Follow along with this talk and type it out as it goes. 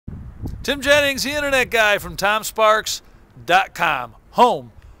Tim Jennings, the internet guy from TomSparks.com,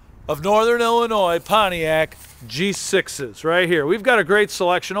 home of Northern Illinois Pontiac G6s right here. We've got a great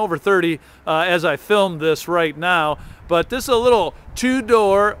selection, over 30 as I film this right now, but this is a little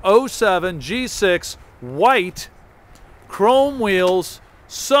two-door 07 G6 white, chrome wheels,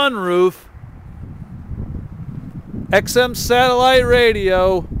 sunroof, XM satellite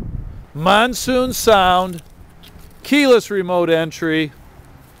radio, monsoon sound, keyless remote entry,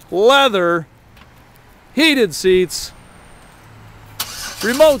 leather, heated seats,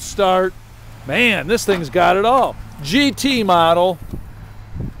 remote start. Man, this thing's got it all. GT model.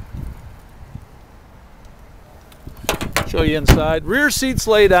 Show you inside. Rear seats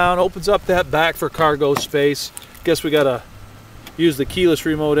lay down, opens up that back for cargo space. Guess we gotta use the keyless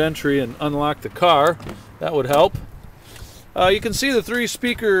remote entry and unlock the car. That would help. You can see the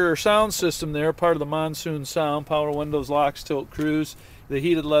 3-speaker sound system there, part of the monsoon sound. Power windows, locks, tilt, cruise. The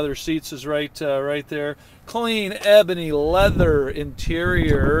heated leather seats is right there. Clean ebony leather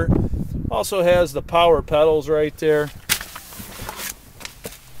interior. Also has the power pedals right there.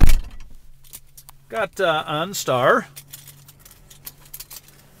 Got OnStar.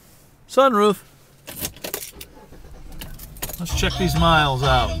 Sunroof. Let's check these miles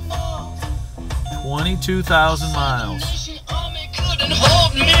out. 22,000 miles.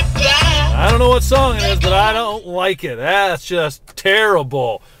 I don't know what song it is, but I don't like it. That's just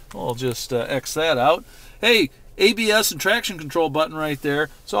terrible. I'll just X that out. Hey, ABS and traction control button right there.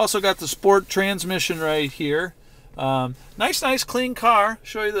 It's also got the sport transmission right here. Nice clean car.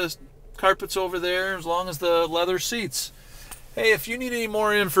 Show you the carpets over there, as long as the leather seats. Hey, if you need any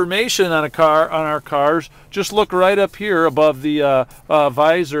more information on our cars, just look right up here above the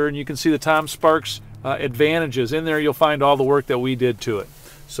visor, and you can see the Tom Sparks advantages. In there, you'll find all the work that we did to it.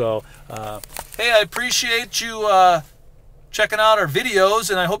 So, hey, I appreciate you checking out our videos,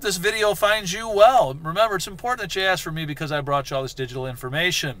 and I hope this video finds you well. Remember, it's important that you ask for me because I brought you all this digital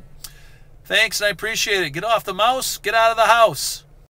information. Thanks, and I appreciate it. Get off the mouse, get out of the house.